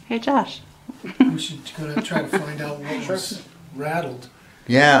 Hey, Josh. We should try to find out what was rattled.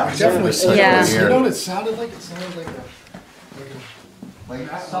 Yeah. It definitely sounded Yeah. like, you know what it sounded like? It sounded like a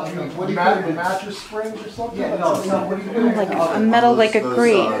mattress springs or something? Yeah, no, it's not, what do you do? Like a metal, like a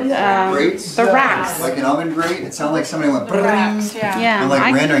grate. Grates? The racks. Like an oven grate? It sounded like somebody went Racks, yeah. Yeah. and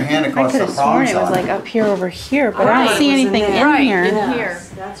like ran their hand I across could the have sworn it palm was side. like up here over here, but I Right. don't see It was in anything there. in Right, here. in Yes, here.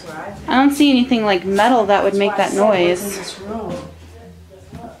 that's where I don't see anything like metal that would make that That's why I said what's in noise.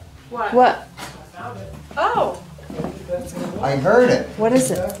 this room. What? Oh, I heard it, What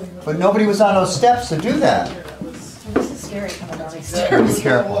is it? but nobody was on those steps to do that. This is scary coming down these Be stairs.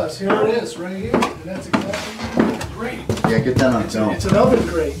 careful. Here it is, right here. And that's exactly great. Yeah, get that on film. It's an oven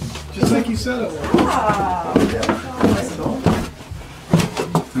grate, just like you said it was. Ah, okay.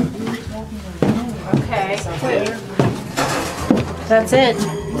 That's it.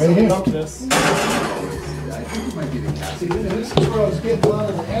 Right here. Dump this. See, this is where I was getting a lot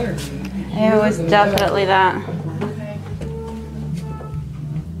of the energy. It was definitely that.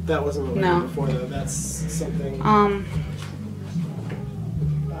 That wasn't what we No. did before though. That's something.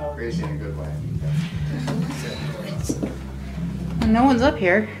 Crazy in a good way. No one's up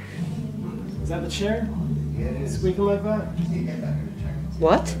here. Is that the chair? Squeaking like that?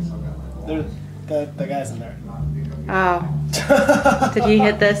 What? The guy's in there. Oh. Did he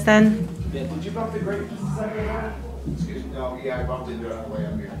hit this then? Yeah, did you bump the grate just a second ago? Excuse me, no, yeah, I bumped into it on the way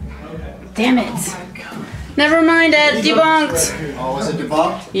up here. Damn it. Never mind it. Debunked. Oh, was it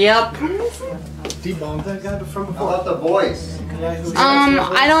debunked? Yep. Debunked that guy from How before. about the voice?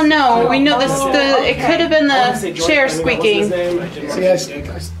 I don't know. We know this. It could have been the chair squeaking. See,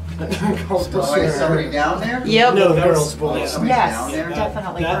 Oh, is somebody down there? Yep. No, the that girl's was voice. Somebody's Yes, down there?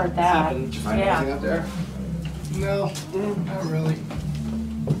 definitely that heard that. happened. Did you find Yeah. anything up there? No, not really.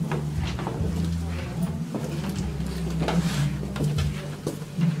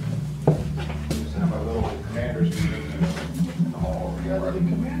 Just have a little commander's meeting in the hall over Yeah, the here.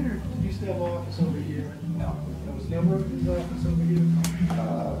 commander used to have an office over here. No, There was never his office over here.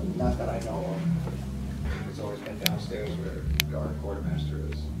 not that I know of. It's always been downstairs where our quartermaster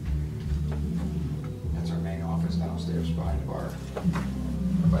is. That's our main office downstairs behind the bar,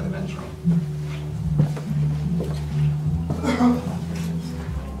 by the men's room.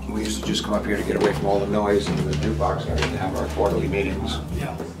 We used to just come up here to get away from all the noise and the jukebox and everything, to have our quarterly meetings.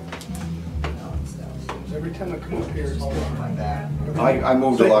 Yeah. Every time I come up here, it's different. I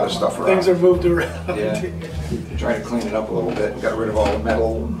moved a lot of stuff around. Things are moved around. Yeah. Tried to clean it up a little bit, and got rid of all the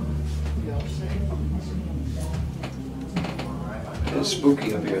metal. It's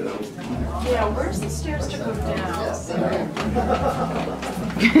spooky up here though. Yeah, where's the stairs to go down?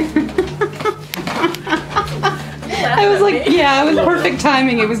 I was like, yeah, it was perfect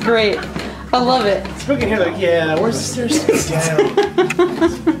timing. It was great. I love it. Spooky here, like, yeah, where's the stairs to go down?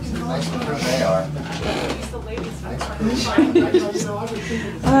 Nice and true they are.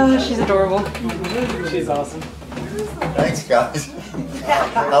 Oh, she's adorable. She's awesome. Thanks, guys.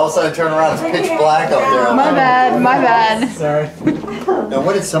 All of a sudden, turn around, it's pitch black up there. My bad. My bad. Sorry. Now,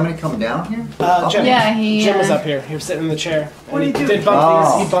 what, did somebody come down here? Jim. Yeah, he. Jim was up here. He was sitting in the chair. And he did bump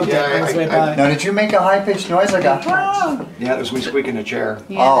Oh. things. He bumped Yeah, it on his way by. Now, did you make a high-pitched noise? I got. Yeah, there's me squeaking a chair.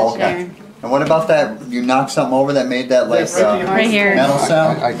 Yeah, Oh, the chair. okay. And what about that? You knocked something over that made that like Yes, Right here. metal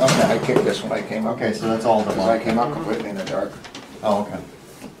sound? I kicked this when I came up. Okay, so that's all the Because I came up completely in the dark. Oh, okay.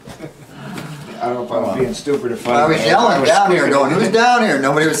 I don't know if I was being stupid or funny. I was yelling down here, going, "Who's down here?"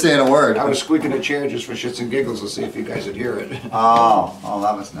 Nobody was saying a word. I was squeaking a chair just for shits and giggles to see if you guys would hear it. Oh,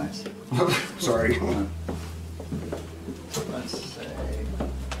 that was nice. Sorry. Let's see.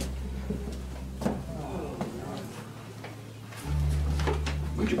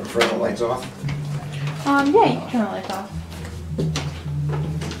 Would you prefer the lights off? Yeah, you can turn the lights off.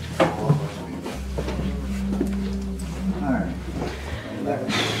 All right.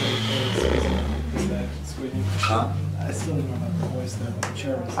 Huh? I still don't know about the voice though. The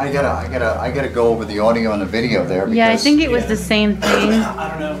chair was. I gotta go over the audio and the video there. Yeah, I because- think it was the same thing. I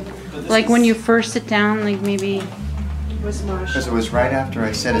don't know. But this Like is- when you first sit down, like maybe. Was Marsh? Because it was right after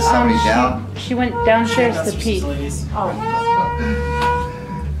I said, "Is somebody down?" She went downstairs That's to just pee. ladies. Oh,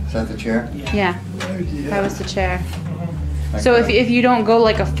 Is that the chair? Yeah, Oh, yeah. that was the chair. Like So that? if you don't go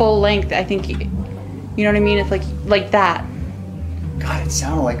like a full length, I think you know what I mean. If like that. God, it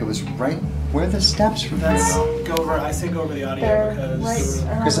sounded like it was right where the steps from here That's though. go over. I say go over the audio They're because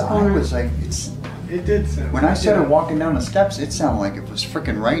right Because I was like, it's. It did sound. When I started walking down the steps, it sounded like it was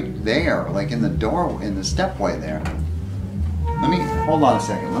freaking right there, like in the door, in the stepway there. Let me, hold on a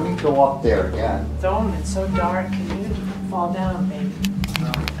second, let me go up there again. Don't, it's so dark, can you fall down, baby?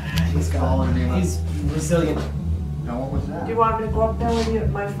 he's resilient. Now, what was that? Do you want me to go up there with you,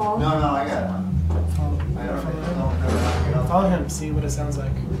 my phone? No, I got it. I don't Follow him. See what it sounds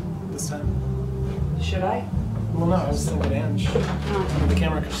like this time. Should I? Well, no, I was thinking Ange. The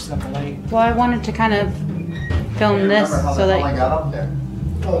camera could just have the light. Well, I wanted to kind of film this so I that. got up there.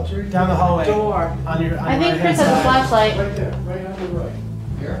 Oh, it's right Down the hallway. Door. On your. On I your think right-hand Chris has a side. flashlight. right there, right on the right.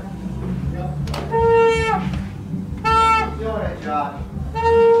 Here. Doing it, Josh.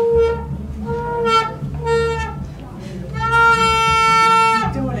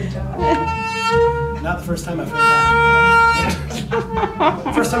 Doing it, John. Not the first time I've heard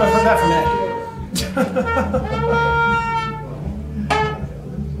that. First time I've heard that from Ed.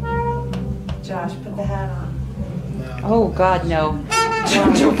 Josh, put the hat on. Oh God, no.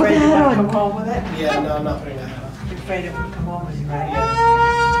 You afraid that to on. come home with it? Yeah, no, I'm not putting that hat on. You're afraid it would come home with you, right?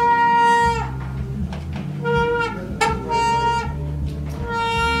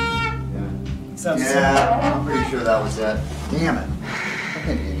 Sounds Yeah, I'm pretty sure that was it. Damn it.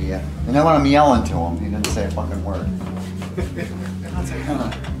 Fucking idiot. And then when I'm yelling to him, he didn't say a fucking word. I'll take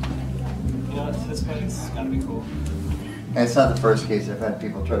it. You know what? This place gotta be cool. And it's not the first case I've had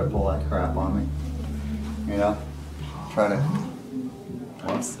people try to pull that crap on me. You know? Try to.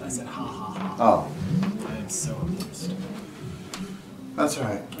 I said ha ha ha. Oh, I am so amused. that's all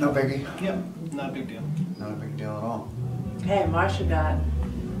right. No biggie. Yep, not a big deal. Not a big deal at all. Hey, Marcia got,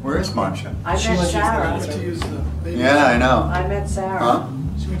 Where is Marcia? I She met went to use the Sarah. I went to use the ladies. Yeah, I know. I met Sarah. Huh?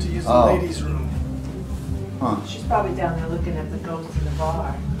 She went to use the Oh. ladies' room. Huh. She's probably down there looking at the ghosts in the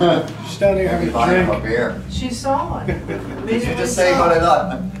bar. She's down there having Maybe a buy him a drink. beer. She saw it. Did you just say what I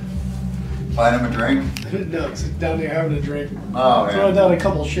thought? Buy him a drink? No, she's down there having a drink. Oh, Throwing yeah. down a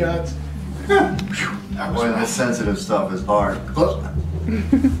couple shots. Boy, this sensitive stuff is hard.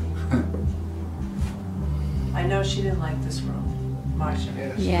 I know she didn't like this room, Marcia.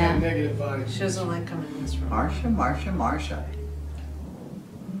 Yeah, she Yeah. had negative vibes. She doesn't like coming in this room. Marcia.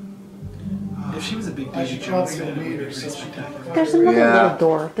 If she was a big I Davy should Jones probably fan, go it would meet be her. pretty So she spectacular. There's another Yeah. little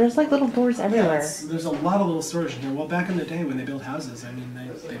door. There's like little doors Yeah, everywhere. there's a lot of little storage in here. Well, back in the day when they built houses, I mean, they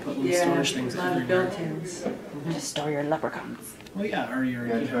put little Yeah, storage things a lot of everywhere. built-ins. Just store your leprechauns. Well, yeah, or your,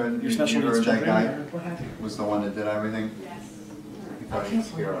 Yeah, you know, Jordan, your you special heard needs that children, guy? or what have you. Was the one that did everything? He thought he'd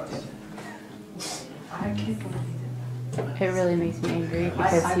scare us. I can't believe it. It really makes me angry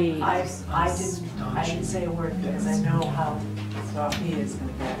because he. I didn't say a word because I know how soft he is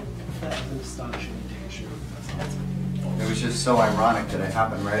gonna get. That's an astonishing indication. That's It was just so ironic that it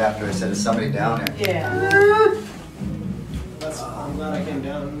happened right after I said, "Is somebody down there?" Yeah. I'm glad I came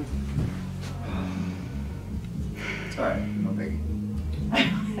down. It's all right, no biggie.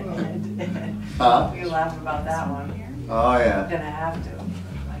 You Huh? laugh about that one. Oh, I'm yeah. gonna have to.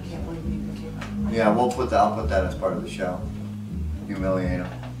 I can't believe you even came up. Yeah, I'll put that as part of the show. Humiliate him.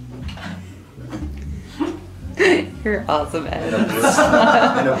 You're awesome, In a Ed.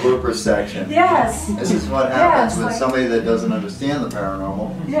 blooper, in a blooper section. Yes, This is what happens Yes, when like- somebody that doesn't understand the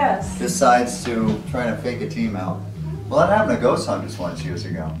paranormal yes. decides to try to fake a team out. Well, that happened to Ghost Hunters once years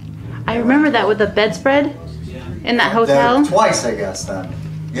ago. I remember that with the bedspread Yeah. in that hotel. Twice, I guess, then.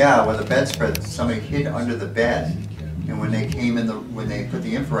 Yeah, with the bedspread, somebody hid under the bed. And when they came in when they put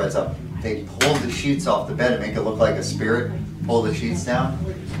the infrareds up, they pulled the sheets off the bed to make it look like a spirit, pulled the sheets down,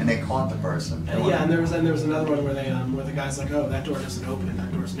 and they caught the person. Yeah, and there was another one where where the guy's like, oh, that door doesn't open,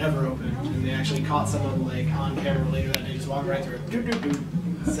 that door's never opened, and they actually caught someone like on camera later that day just walking right through it. Doo, doo, doo.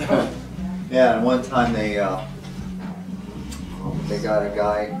 So Yeah, and one time they got a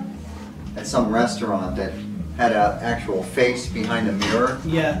guy at some restaurant that had an actual face behind a mirror.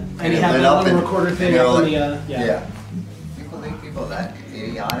 yeah, and he it had lit that up little and- recorder and thing they were up in like- the Yeah. People think people are that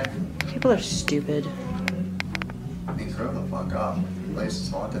idiotic. People are stupid. I mean, grow the fuck up. The place is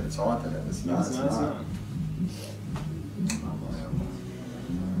haunted, it's haunted. If it's not, it's not.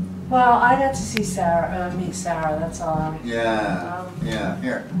 Well, I got to see Sarah, meet Sarah, that's all. Yeah, yeah,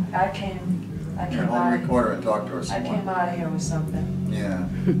 here. I came Here, hold the out, recorder and talk to her I some came more. out of here with something. Yeah.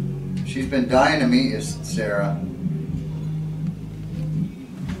 She's been dying to meet you, Sarah.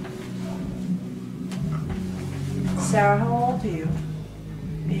 Sarah, how old are you?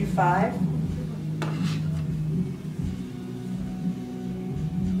 Are you 5?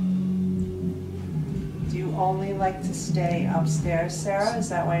 only like to stay upstairs, Sarah? Is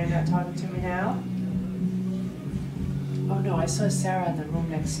that why you're not talking to me now? Oh no, I saw Sarah in the room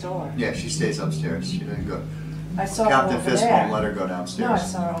next door. Yeah, she stays upstairs. She didn't go. I saw her Captain over Fisk there. won't let her go downstairs. No, I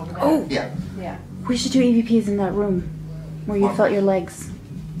saw her over there. Oh, Yeah. Yeah. we should do EVPs in that room where you What? felt your legs.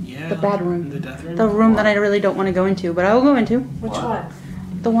 Yeah. The bad room. The death room. The room that I really don't want to go into, but I will go into. Which What? one?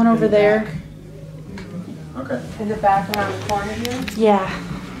 The one over the there. back. Okay. In the back around the corner here? Yeah.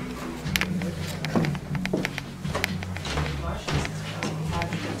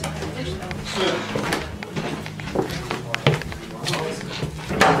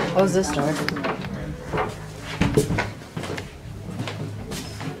 Close this door.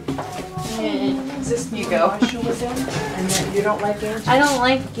 You go. Marshall was in, and then you don't like Angela? I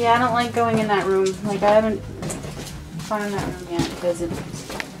don't like going in that room. Like, I haven't gone in that room yet because it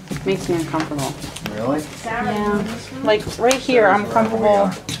makes me uncomfortable. Really? Sarah, Yeah. in this room? Like, right here, I'm Wherever we comfortable.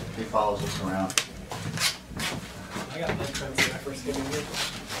 are. He follows us around. I got leg cramps when I first came in here.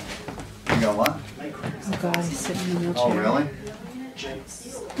 You got what? Leg cramps. Oh God, he's sitting in a wheelchair. Oh, really?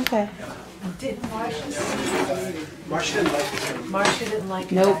 Okay. Didn't Marcia say? Marcia didn't like this room. Marcia didn't like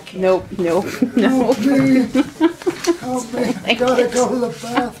it Nope, back here. nope, nope, nope. Help me, I gotta go to the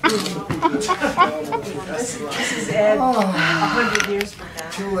bathroom. This is Ed, 100 years from now.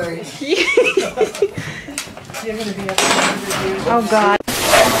 Too late. You're gonna be up to 100 years. Oh God.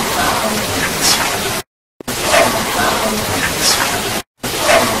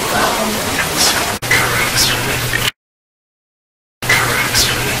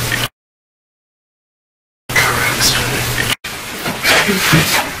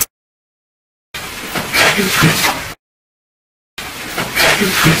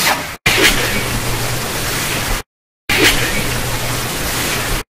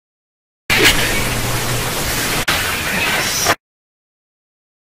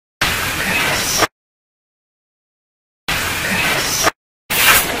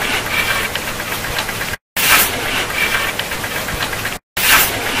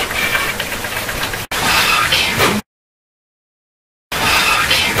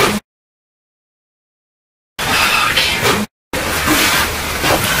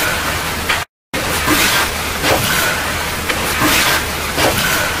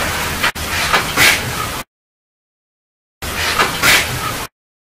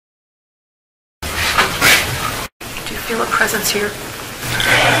 Do you feel a presence here?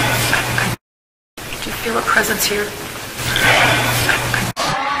 Do you feel a presence here?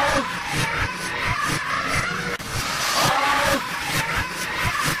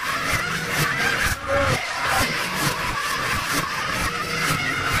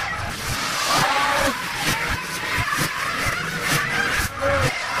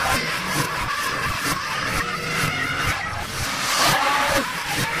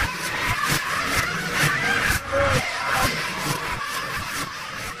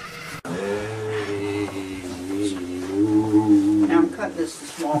 Now I'm cutting this to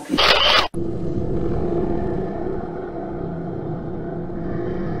small pieces.